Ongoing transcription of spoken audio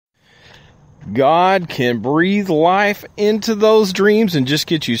God can breathe life into those dreams and just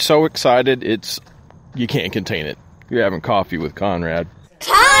get you so excited, you can't contain it. You're having coffee with Conrad.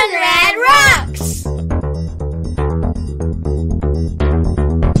 Conrad rocks!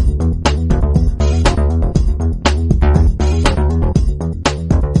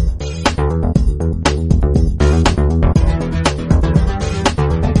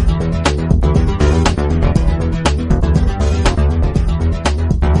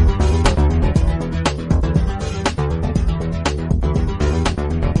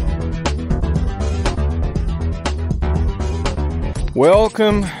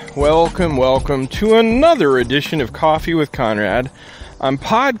 Welcome to another edition of Coffee with Conrad. I'm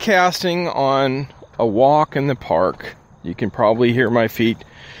podcasting on a walk in the park. You can probably hear my feet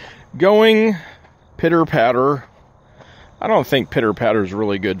going pitter-patter. I don't think pitter-patter is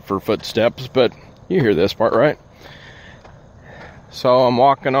really good for footsteps, but you hear this part, right? So I'm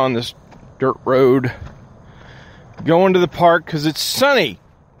walking on this dirt road, going to the park because it's sunny.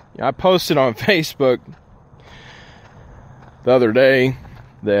 I posted on Facebook the other day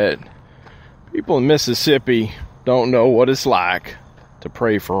that people in Mississippi don't know what it's like to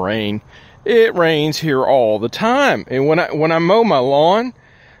pray for rain. It rains here all the time. And when I mow my lawn,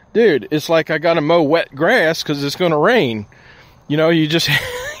 dude, it's like I got to mow wet grass because it's going to rain. You know, you just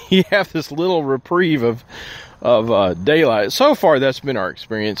you have this little reprieve of daylight. So far, that's been our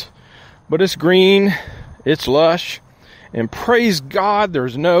experience. But it's green, it's lush, and praise God,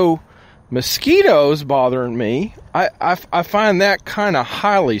 there's no mosquitoes bothering me. I find that kind of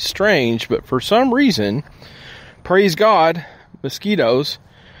highly strange, but for some reason, praise God, mosquitoes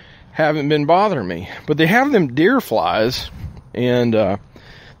haven't been bothering me. But they have them deer flies, and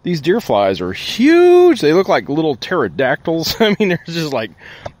these deer flies are huge. They look like little pterodactyls. I mean, they're just like,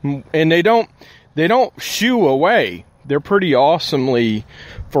 and they don't shoo away. They're pretty awesomely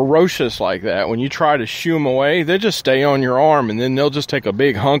ferocious like that. When you try to shoo them away, they just stay on your arm, and then they'll just take a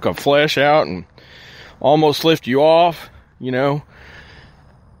big hunk of flesh out and almost lift you off. You know,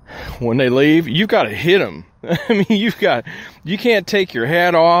 when they leave, you've got to hit them. I mean, you can't take your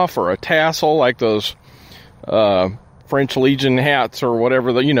hat off or a tassel like those French Legion hats or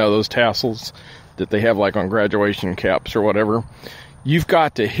whatever, those tassels that they have like on graduation caps or whatever. You've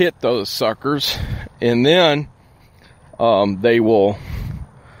got to hit those suckers, and then they will,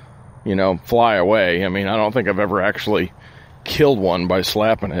 fly away. I mean, I don't think I've ever actually killed one by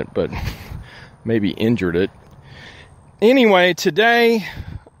slapping it, but maybe injured it. Anyway, today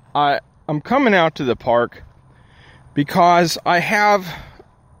I'm coming out to the park because I have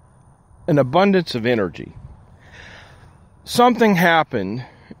an abundance of energy. Something happened,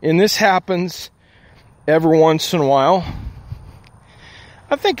 and this happens every once in a while.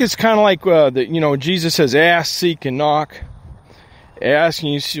 I think it's kind of like, Jesus says, ask, seek, and knock. Ask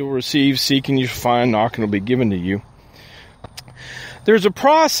and you shall receive, seek and you shall find, knock and it will be given to you. There's a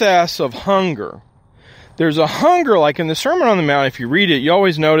process of hunger. There's a hunger, like in the Sermon on the Mount, if you read it, you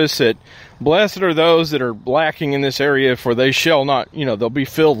always notice that blessed are those that are lacking in this area, for they shall not, they'll be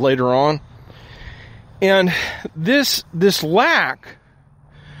filled later on. And this lack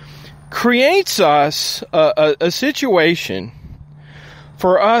creates us a situation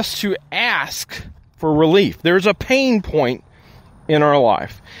for us to ask for relief. There's a pain point in our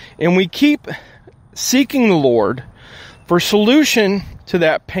life, and we keep seeking the Lord for solution to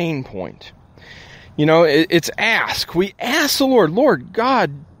that pain point. It's ask. We ask the Lord,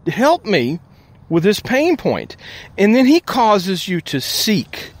 God, help me with this pain point. And then He causes you to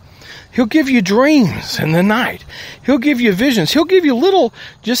seek. He'll give you dreams in the night. He'll give you visions. He'll give you little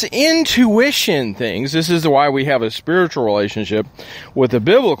just intuition things. This is why we have a spiritual relationship with the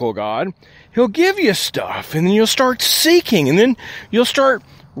biblical God. He'll give you stuff, and then you'll start seeking, and then you'll start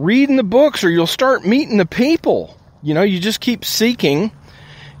reading the books, or you'll start meeting the people. You just keep seeking,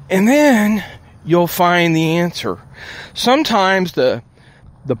 and then you'll find the answer. Sometimes the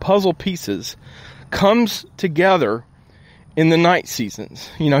puzzle pieces comes together in the night seasons.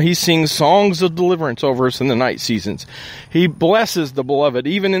 He sings songs of deliverance over us in the night seasons. He blesses the beloved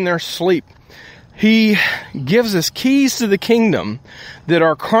even in their sleep. He gives us keys to the kingdom that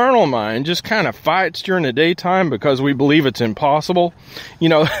our carnal mind just kind of fights during the daytime because we believe it's impossible. You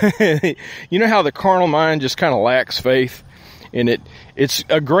know how the carnal mind just kind of lacks faith, and it's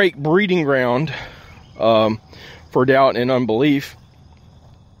a great breeding ground for doubt and unbelief.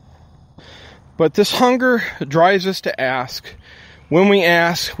 But this hunger drives us to ask. When we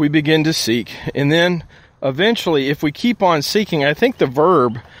ask, we begin to seek. And then eventually, if we keep on seeking, I think the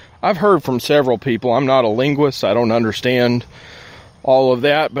verb, I've heard from several people, I'm not a linguist, I don't understand all of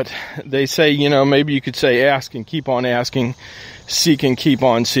that, but they say, maybe you could say ask and keep on asking, seek and keep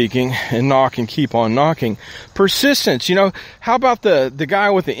on seeking, and knock and keep on knocking. Persistence, how about the guy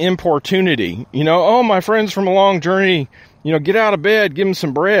with the importunity? Oh, my friend's from a long journey, get out of bed, give him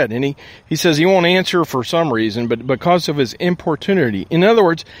some bread. And he says he won't answer for some reason, but because of his importunity. In other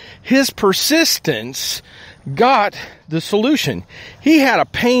words, his persistence got the solution. He had a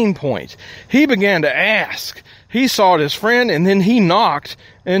pain point. He began to ask. He sought his friend, and then he knocked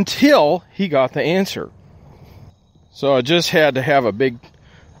until he got the answer. So I just had to have a big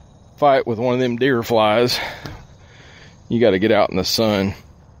fight with one of them deer flies. You got to get out in the sun.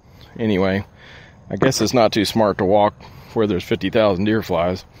 Anyway, I guess it's not too smart to walk where there's 50,000 deer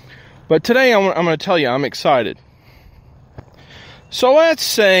flies. But today I'm going to tell you I'm excited. So let's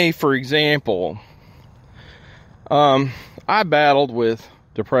say, for example, I battled with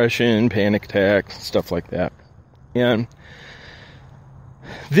depression, panic attacks, stuff like that. And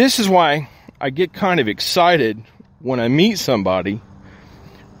this is why I get kind of excited when I meet somebody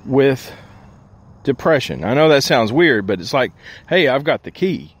with depression. I know that sounds weird, but it's like, hey, I've got the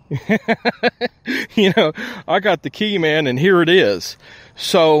key. I got the key, man, and here it is.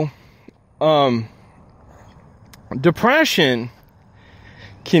 So, depression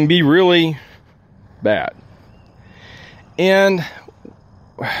can be really bad. And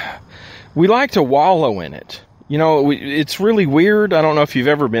we like to wallow in it. It's really weird. I don't know if you've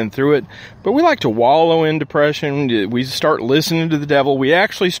ever been through it, but we like to wallow in depression. We start listening to the devil. We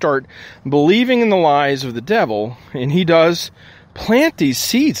actually start believing in the lies of the devil, and he does plant these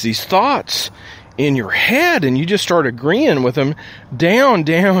seeds, these thoughts in your head, and you just start agreeing with them down,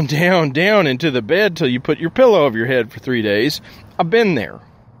 down, down, down into the bed till you put your pillow over your head for 3 days. I've been there.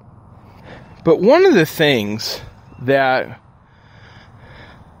 But one of the things that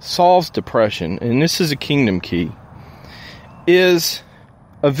solves depression, and this is a kingdom key, is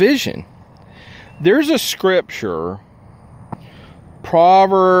a vision. There's a scripture,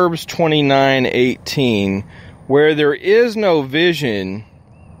 Proverbs 29:18, where there is no vision,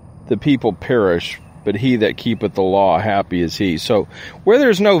 the people perish, but he that keepeth the law, happy is he. So where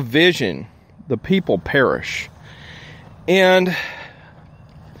there's no vision, the people perish. And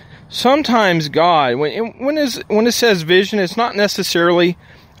sometimes God, when it says vision, it's not necessarily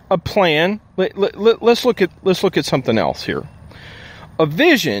a plan. Let's look at something else here. A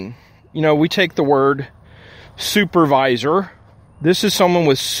vision, we take the word supervisor. This is someone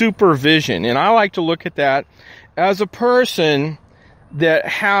with supervision, and I like to look at that as a person that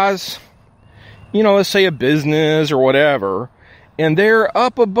has, let's say a business or whatever, and they're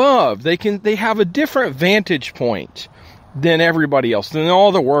up above. They have a different vantage point than everybody else, than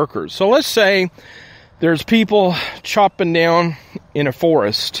all the workers. So let's say there's people chopping down in a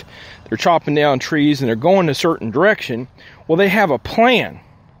forest. They're chopping down trees and they're going a certain direction. Well, they have a plan,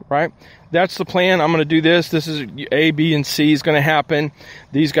 right? That's the plan. I'm going to do this. This is A, B, and C is going to happen.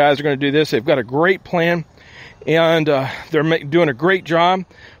 These guys are going to do this. They've got a great plan, and they're doing a great job.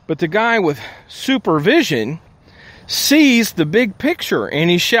 But the guy with supervision sees the big picture, and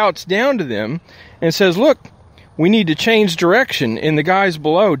he shouts down to them and says, look, we need to change direction. And the guys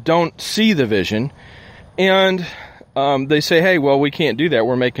below don't see the vision. And they say, hey, well, we can't do that.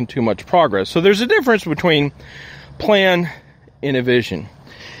 We're making too much progress. So there's a difference between plan and a vision.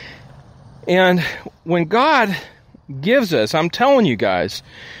 And when God gives us, I'm telling you guys,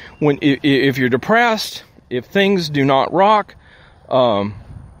 if you're depressed, if things do not rock,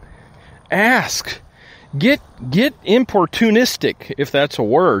 ask. Get importunistic, if that's a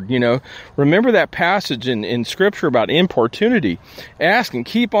word, Remember that passage in Scripture about importunity. Ask and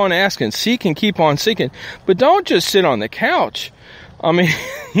keep on asking. Seek and keep on seeking. But don't just sit on the couch. I mean,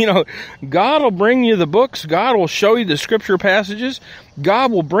 God will bring you the books. God will show you the Scripture passages.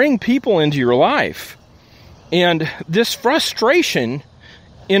 God will bring people into your life. And this frustration,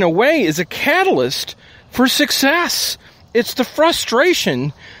 in a way, is a catalyst for success. It's the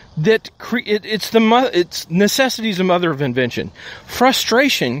frustration that it's necessity's the mother of invention.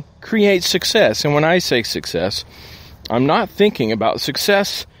 Frustration creates success. And when I say success, I'm not thinking about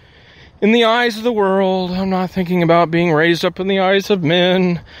success in the eyes of the world. I'm not thinking about being raised up in the eyes of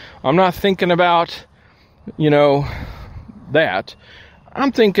men. I'm not thinking about, that.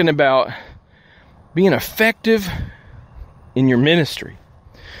 I'm thinking about being effective in your ministry.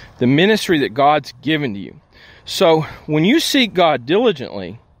 The ministry that God's given to you. So when you seek God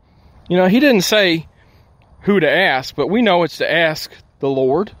diligently, he didn't say who to ask, but we know it's to ask the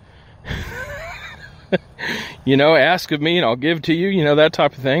Lord. Ask of me and I'll give to you, that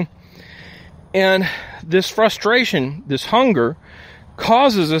type of thing. And this frustration, this hunger,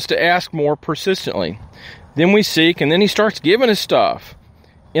 causes us to ask more persistently. Then we seek, and then he starts giving us stuff.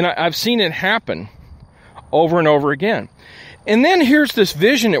 And I've seen it happen over and over again. And then here's this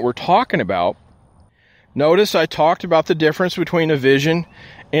vision that we're talking about. Notice I talked about the difference between a vision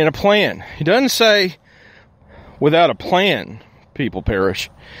and a plan. He doesn't say, without a plan, people perish.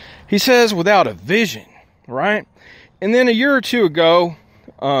 He says, without a vision, right? And then a year or two ago,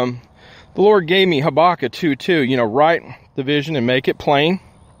 the Lord gave me Habakkuk 2:2, write the vision and make it plain,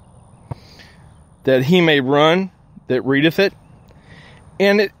 that he may run that readeth it.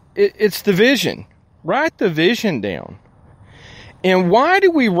 And it's the vision. Write the vision down. And why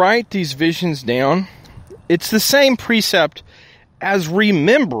do we write these visions down? It's the same precept as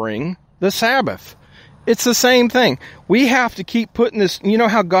remembering the Sabbath. It's the same thing. We have to keep putting this,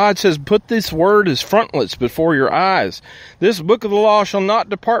 how God says, put this word as frontlets before your eyes. This book of the law shall not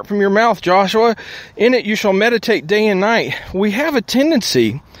depart from your mouth, Joshua. In it you shall meditate day and night. We have a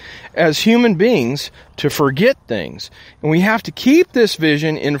tendency as human beings to forget things. And we have to keep this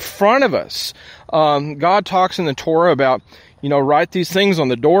vision in front of us. God talks in the Torah about, write these things on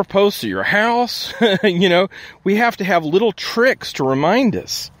the doorposts of your house. We have to have little tricks to remind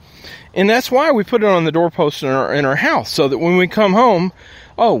us. And that's why we put it on the doorpost in our house, so that when we come home,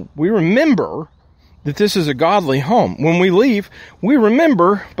 we remember that this is a godly home. When we leave, we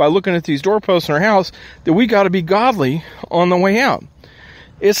remember by looking at these doorposts in our house that we got to be godly on the way out.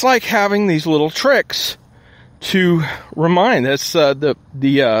 It's like having these little tricks to remind. That's the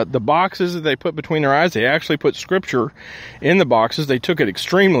boxes that they put between their eyes. They actually put scripture in the boxes. They took it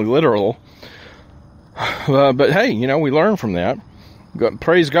extremely literal. But hey, we learn from that.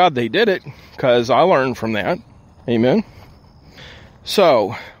 Praise God they did it, because I learned from that. Amen.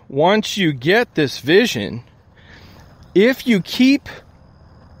 So, once you get this vision, if you keep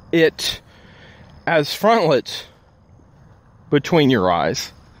it as frontlets between your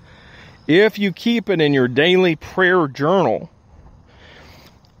eyes, if you keep it in your daily prayer journal,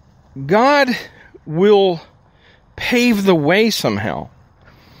 God will pave the way somehow.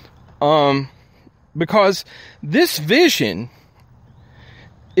 Because this vision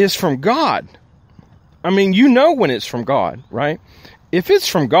is from God. I mean, when it's from God, right? If it's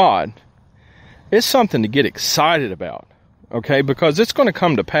from God, it's something to get excited about, okay? Because it's going to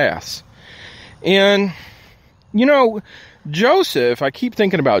come to pass. And, Joseph, I keep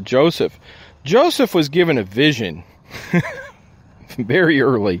thinking about Joseph. Joseph was given a vision very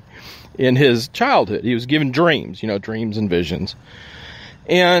early in his childhood. He was given dreams, dreams and visions.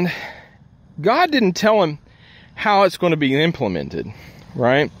 And God didn't tell him how it's going to be implemented,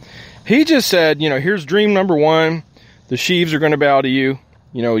 right? He just said, here's dream number one. The sheaves are going to bow to you,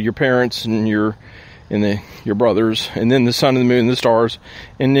 your parents and your brothers, and then the sun and the moon and the stars.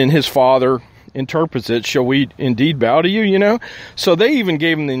 And then his father interprets it. Shall we indeed bow to you, So they even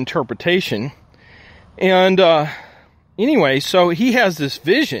gave him the interpretation. And anyway, so he has this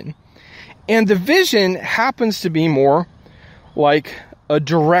vision. And the vision happens to be more like a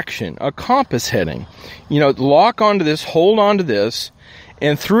direction, a compass heading. Lock onto this, hold onto this.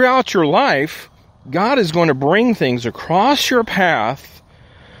 And throughout your life, God is going to bring things across your path.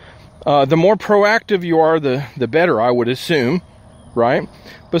 The more proactive you are, the better, I would assume, right?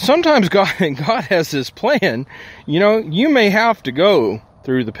 But sometimes God has this plan. You may have to go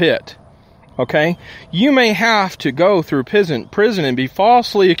through the pit, okay? You may have to go through prison and be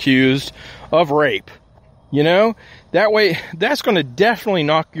falsely accused of rape. That way, that's going to definitely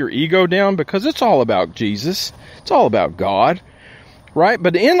knock your ego down, because it's all about Jesus. It's all about God. Right?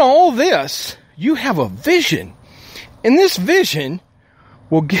 But in all this, you have a vision. And this vision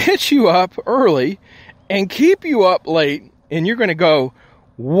will get you up early and keep you up late. And you're going to go,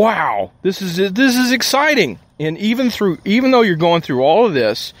 wow, this is exciting. And even though you're going through all of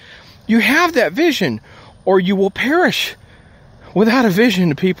this, you have that vision, or you will perish. Without a vision,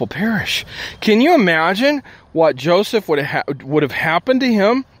 the people perish. Can you imagine what Joseph would have happened to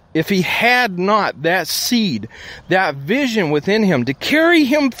him if he had not that seed, that vision within him to carry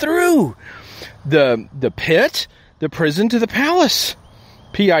him through the pit, the prison, to the palace?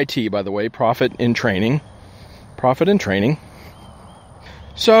 PIT, by the way, prophet in training. Prophet in training.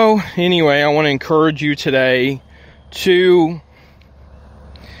 So, anyway, I want to encourage you today to,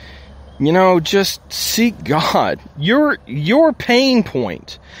 just seek God. Your pain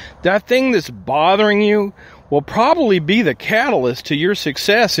point, that thing that's bothering you, will probably be the catalyst to your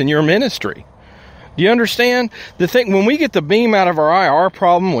success in your ministry. Do you understand? The thing, when we get the beam out of our eye, our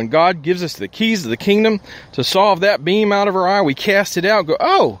problem, when God gives us the keys of the kingdom to solve that beam out of our eye, we cast it out,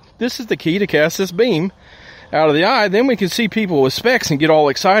 go, this is the key to cast this beam out of the eye. Then we can see people with specs and get all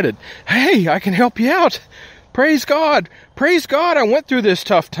excited. Hey, I can help you out. Praise God. Praise God, I went through this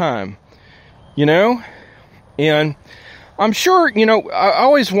tough time. And I'm sure, I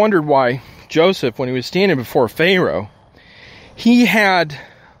always wondered why Joseph, when he was standing before Pharaoh, he had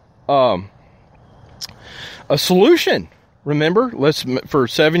a solution. Remember, for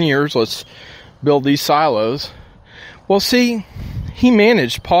 7 years, let's build these silos. Well, see, he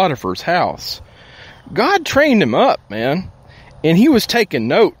managed Potiphar's house. God trained him up, man, and he was taking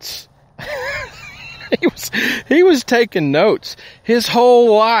notes. He was taking notes. His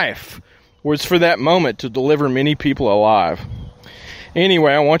whole life was for that moment to deliver many people alive.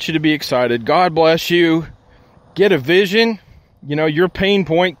 Anyway, I want you to be excited. God bless you. Get a vision. Your pain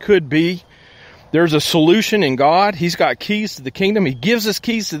point could be there's a solution in God. He's got keys to the kingdom. He gives us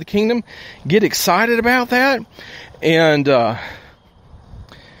keys to the kingdom. Get excited about that. And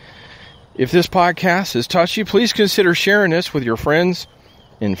if this podcast has touched you, please consider sharing this with your friends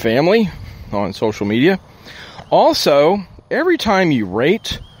and family on social media. Also, every time you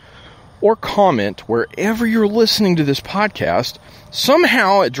rate or comment wherever you're listening to this podcast,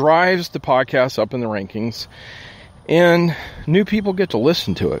 somehow it drives the podcast up in the rankings and new people get to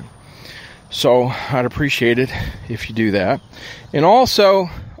listen to it. So I'd appreciate it if you do that. And also,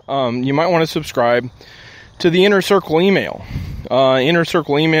 you might want to subscribe to the Inner Circle email. Inner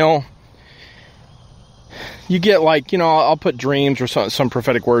Circle email, you get I'll put dreams or some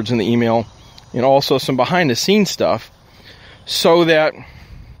prophetic words in the email, and also some behind the scenes stuff, so that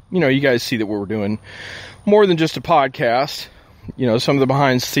you guys see that we're doing more than just a podcast. Some of the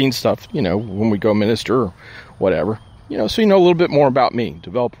behind the scenes stuff, when we go minister or whatever, so a little bit more about me,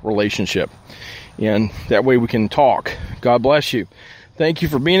 develop a relationship, and that way we can talk. God bless you. Thank you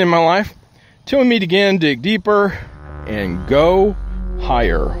for being in my life. Till we meet again, dig deeper and go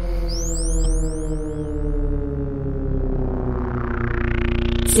higher.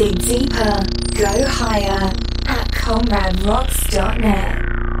 Dig deeper, go higher at comraderocks.net.